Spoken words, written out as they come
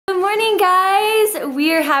morning, guys.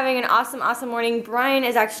 We are having an awesome morning. Bryan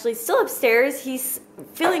is actually still upstairs. He's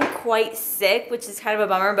feeling quite sick, which is kind of a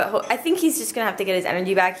bummer, but I think he's just gonna have to get his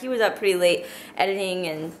energy back. He was up pretty late editing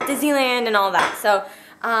and Disneyland and all that. So,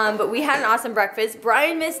 but we had an awesome breakfast.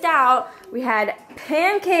 Bryan missed out. We had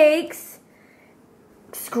pancakes,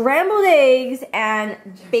 scrambled eggs, and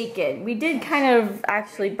bacon. We did kind of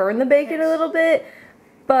actually burn the bacon a little bit,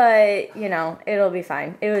 but, you know, it'll be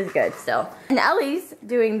fine. It was good still. And Ellie's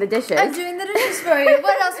doing the dishes. I'm doing the dishes for you.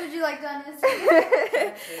 What else would you like done?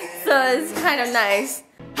 So it's kind of nice.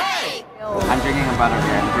 Hey! I'm drinking a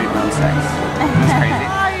butterbeer and 3 moon sex. It's crazy.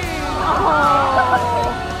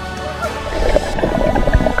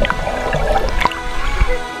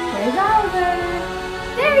 There's Oliver.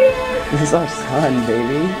 There he is. This is our son,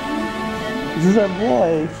 baby. This is our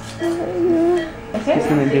boy. He's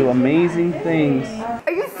gonna do amazing things.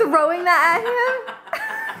 Are you throwing that at him?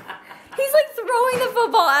 He's like throwing the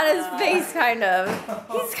football at his face, kind of.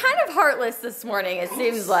 He's kind of heartless this morning, it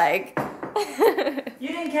seems like. You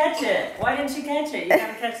didn't catch it. Why didn't you catch it? You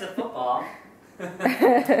gotta catch the football.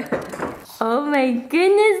 Oh my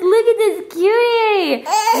goodness, look at this cutie!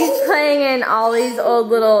 He's playing in Ollie's old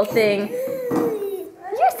little thing.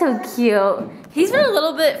 You're so cute. He's been a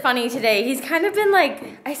little bit funny today. He's kind of been like,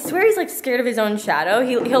 I swear he's like scared of his own shadow.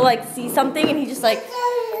 He'll like see something and he just like,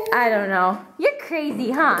 I don't know. You're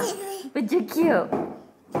crazy, huh? But you're cute.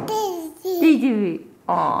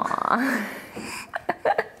 Aww.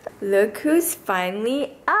 Look who's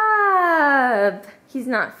finally up. He's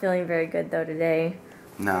not feeling very good though today.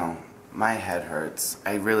 No, my head hurts.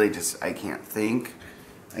 I can't think.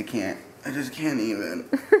 I just can't even.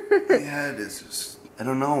 My head is just, I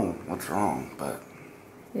don't know what's wrong, but.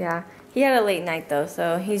 Yeah, he had a late night though,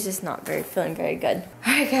 so he's just not feeling very good.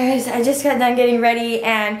 Alright guys, I just got done getting ready,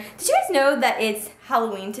 and did you guys know that it's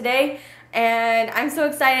Halloween today? And I'm so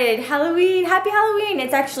excited. Halloween, happy Halloween.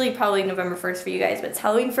 It's actually probably November 1st for you guys, but it's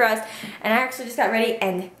Halloween for us. And I actually just got ready,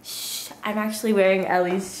 and shh, I'm actually wearing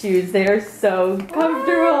Ellie's shoes. They are so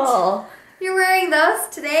comfortable. What? You're wearing those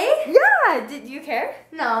today? Yeah, did you care?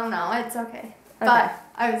 No, it's okay. But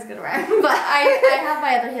I was gonna wear them. But I have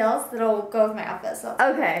my other heels that'll go with my outfit, so.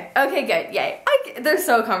 Okay, good, yay. They're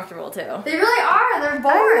so comfortable too. They really are, they're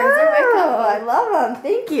born. I love them,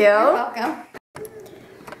 thank you. You're welcome.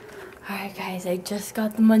 Alright guys, I just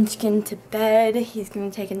got the munchkin to bed. He's gonna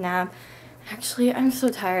take a nap. Actually, I'm so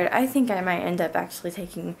tired. I think I might end up actually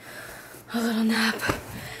taking a little nap.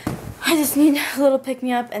 I just need a little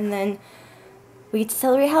pick-me-up and then we get to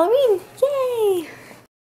celebrate Halloween. Yay!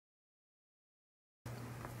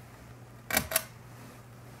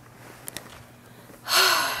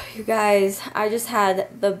 You guys, I just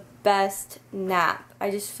had the best nap.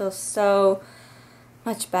 I just feel so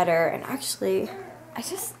much better. And actually,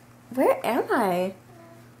 where am I?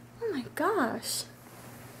 Oh my gosh.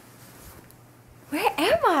 Where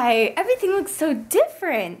am I? Everything looks so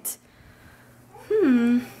different.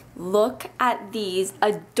 Look at these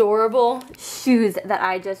adorable shoes that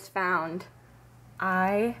I just found.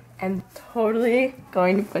 I am totally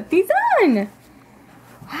going to put these on.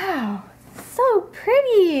 Wow, so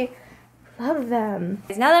pretty. Love them.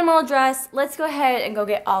 Now that I'm all dressed, let's go ahead and go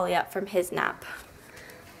get Ollie up from his nap.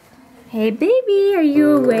 Hey baby, are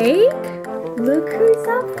you awake? Look who's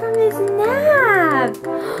up from his nap.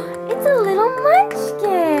 It's a little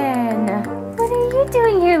munchkin. What are you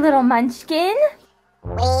doing here, little munchkin? We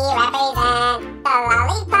represent the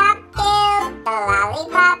Lollipop Guild, the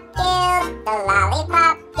Lollipop Guild, the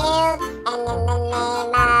Lollipop Guild, and in the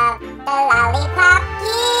name of the Lollipop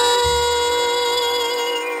Guild,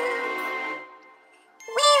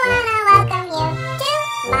 we wanna welcome you to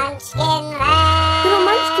Munchkin Land. Little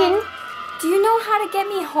munchkin, do you know how to get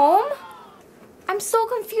me home? I'm so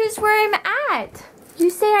confused where I'm at. You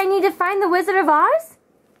say I need to find the Wizard of Oz?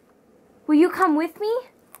 Will you come with me?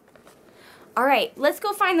 All right, let's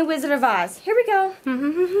go find the Wizard of Oz. Here we go.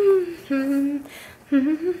 Isn't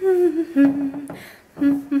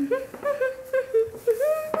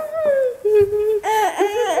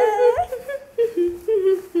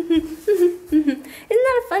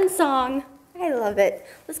that a fun song? I love it.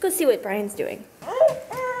 Let's go see what Bryan's doing.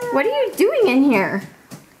 What are you doing in here?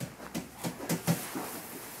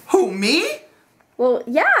 Who, me? Well,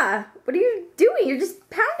 yeah. What are you doing? You're just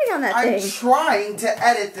pounding on that I'm thing. trying to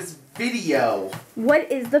edit this video.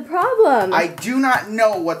 What is the problem? I do not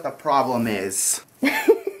know what the problem is.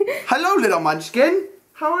 Hello, little munchkin.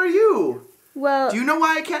 How are you? Well, Do you know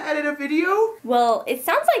why I can't edit a video? well, it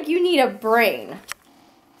sounds like you need a brain.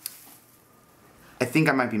 I think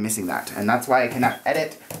I might be missing that, and that's why I cannot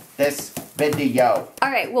edit this video.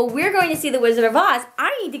 Alright, well, we're going to see the Wizard of Oz.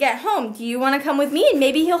 I need to get home. Do you want to come with me and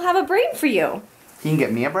maybe he'll have a brain for you? He can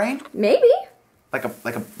get me a brain? Maybe. Like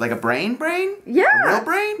a brain? Yeah. A real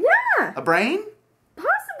brain? Yeah. A brain?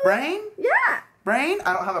 Possibly. Brain? Yeah. Brain?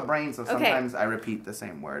 I don't have a brain, so Okay. sometimes I repeat the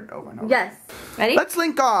same word over and over. Yes. Ready? Let's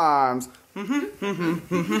link arms.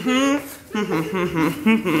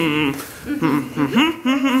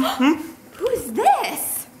 Who's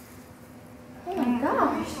this? Oh my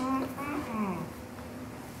gosh.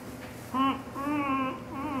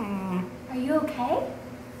 Are you okay?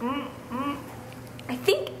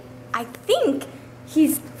 I think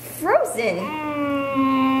he's frozen.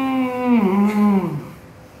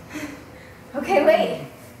 Okay, wait.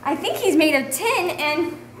 I think he's made of tin and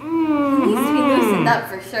he needs to be loosened up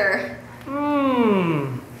for sure.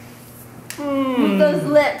 With those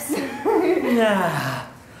lips. Yeah.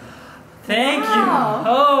 Thank Wow. you.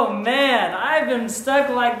 Oh man, I've been stuck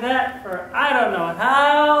like that for I don't know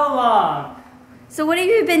how long. So what have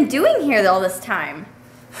you been doing here all this time?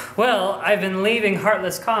 Well, I've been leaving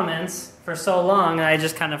heartless comments for so long and I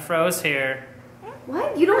just kind of froze here.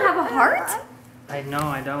 What? You don't have a heart? I know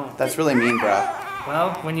I don't. That's really mean, bro.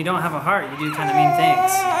 Well, when you don't have a heart, you do kind of mean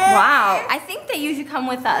things. Wow. I think that you should come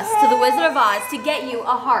with us to the Wizard of Oz to get you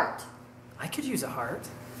a heart. I could use a heart.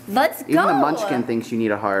 Let's go. Even the munchkin thinks you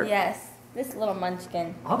need a heart. Yes. This little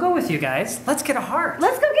munchkin. I'll go with you guys. Let's get a heart.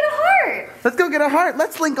 Let's go get a heart. Let's go get a heart.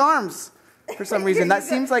 Let's link arms. For some reason, that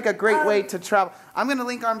seems like a great way to travel. I'm gonna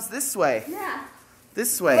link arms this way. Yeah.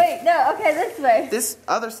 This way. Wait, no, okay, this way. This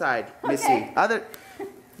other side, Missy. Okay. Other.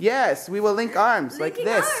 Yes, we will link arms like Linking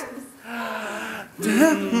this. arms.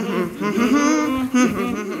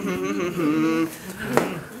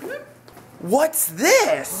 What's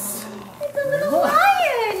this? It's a little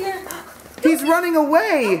lion. He's running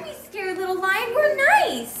away. Don't be scared, little lion. We're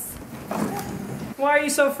nice. Why are you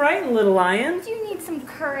so frightened, little lion? You need some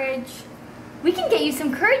courage. We can get you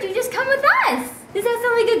some courage. You just come with us. Does that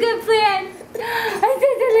sound like a good plan? I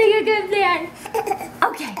think that's like a good plan.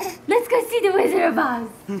 Okay, let's go see the Wizard of Oz.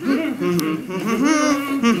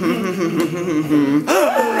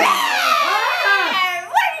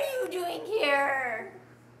 What are you doing here?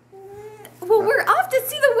 Well, we're off to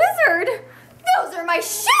see the wizard. Those are my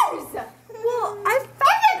shoes. Well, I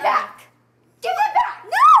found them back. Give them back.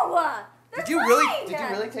 No. Did you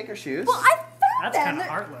really take her shoes? Well, I found That's them. kind of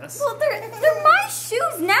heartless. Well, they're my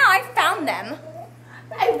shoes now. I found them.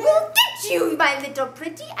 I will get you, my little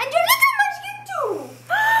pretty, and your little munchkin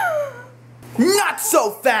too. Not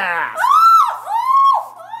so fast.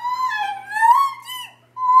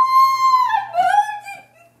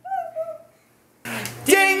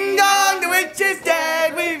 Ding dong, the witch is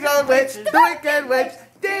dead. We've got the witch, the wicked witch.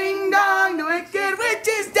 Ding dong, the wicked witch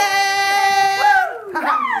is dead.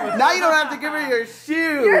 Now you don't have to give her your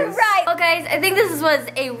shoes. You're right. Well, guys, I think this was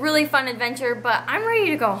a really fun adventure, but I'm ready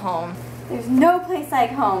to go home. There's no place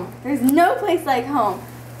like home. There's no place like home.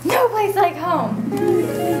 No place like home.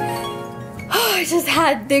 Oh, I just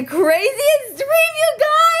had the craziest dream, you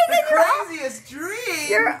guys. The and craziest dream.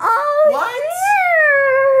 You're all What?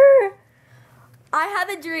 here. I had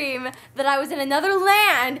the dream that I was in another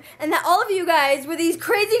land and that all of you guys were these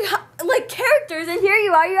crazy like characters, and here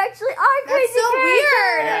you are. You actually are crazy so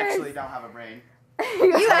characters. I actually don't have a brain.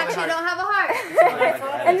 You actually don't have a heart.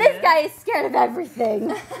 And this guy is scared of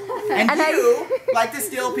everything. And you like to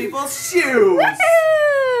steal people's shoes.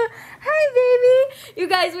 Hi, baby. You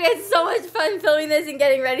guys, we had so much fun filming this and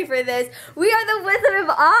getting ready for this. We are the Wizard of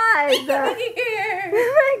Oz. Isn't that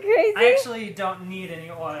crazy? I actually don't need any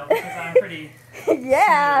oil because I'm pretty.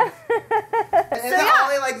 Yeah. Isn't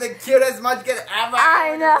Ollie like the cutest munchkin ever?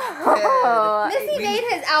 I know. Missy made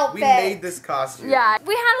his outfit. We made this costume. Yeah,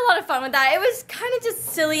 we had a lot of fun with that. It was kind of just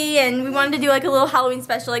silly, and we wanted to do like a little Halloween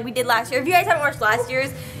special like we did last year. If you guys haven't watched last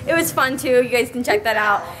year's, it was fun too. You guys can check that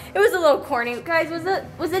out. It was a little corny. Guys, was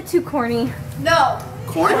it too corny? No.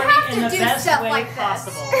 Corn? You have in to the do best stuff way like this.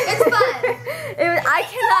 possible. It's fun. I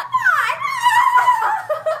cannot.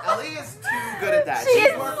 Ellie is too good at that. She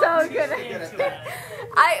is more- so she's good too at at that.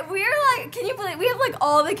 We're like, can you believe we have like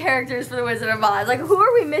all the characters for the Wizard of Oz? Like, who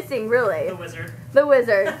are we missing, really? The wizard. The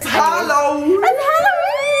Wizard. Hello. It's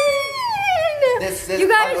Halloween! This is You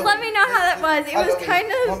guys, Halloween. let me know how that was. It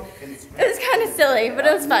was kind of silly, but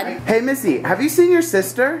it was fun. Hey Missy, have you seen your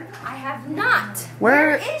sister? I have not.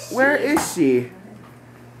 Where is she? Where is she?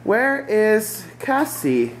 Where is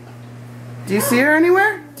Cassie? Do you see her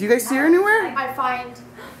anywhere? Do you guys see her anywhere? I find.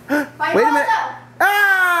 Wait a minute.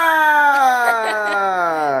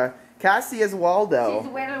 Ah! Cassie is Waldo.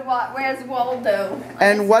 Where's Waldo?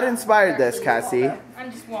 And what inspired this, Cassie?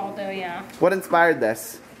 I'm just Waldo, yeah. What inspired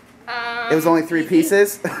this? It was only 3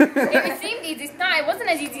 pieces? It seemed easy. It's not. It wasn't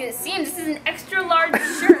as easy as it seemed. This is an extra large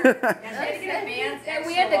shirt. And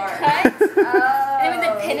we had to cut. And with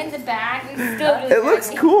the pin in the back. It was still really It looks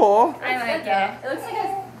cool. I like it. It looks like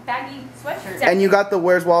a baggy sweatshirt. And you got the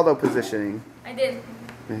Where's Waldo positioning. I did.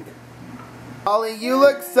 Ollie, you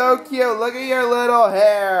look so cute. Look at your little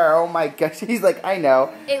hair. Oh my gosh. He's like, I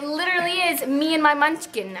know. It literally is me and my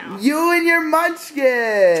munchkin now. You and your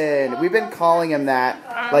munchkin. We've been calling him that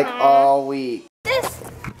like all week. This.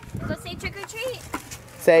 Go say trick or treat.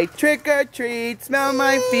 Say trick or treat, smell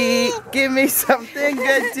my feet, give me something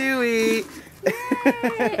good to eat.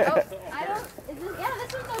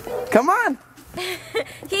 Come on.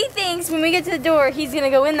 He thinks when we get to the door, he's gonna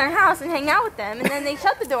go in their house and hang out with them, and then they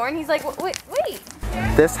shut the door, and he's like, wait.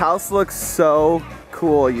 This house looks so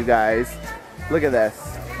cool, you guys. Look at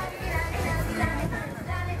this.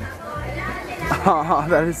 Oh,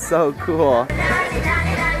 that is so cool.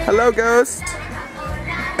 Hello, ghost.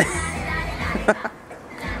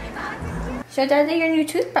 Show Daddy your new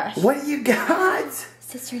toothbrush. What you got? Is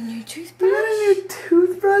this your new You toothbrush? got a new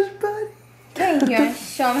toothbrush, buddy? Okay, you wanna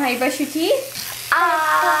show him how you brush your teeth?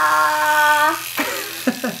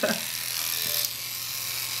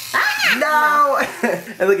 No!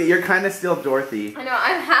 And look, you're kind of still Dorothy. I know,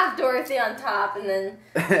 I'm half Dorothy on top and then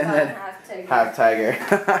half Tiger. Half Tiger.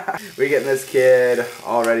 We're getting this kid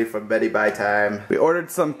all ready for Betty Bye time. We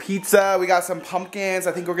ordered some pizza, we got some pumpkins,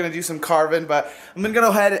 I think we're gonna do some carving, but I'm gonna go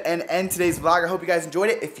ahead and end today's vlog. I hope you guys enjoyed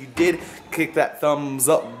it. If you did, click that thumbs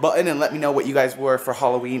up button and let me know what you guys were for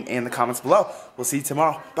Halloween in the comments below. We'll see you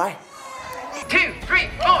tomorrow. Bye. 2, 3,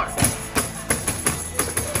 4.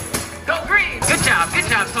 Go green. Good job,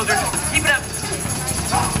 soldiers. Keep it up.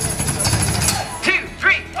 2,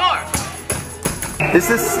 3, 4. This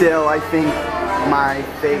is still, I think, my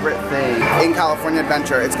favorite thing in California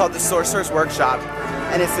Adventure. It's called the Sorcerer's Workshop,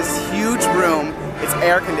 and it's this huge room. It's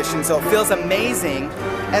air conditioned, so it feels amazing,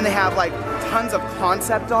 and they have like tons of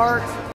concept art.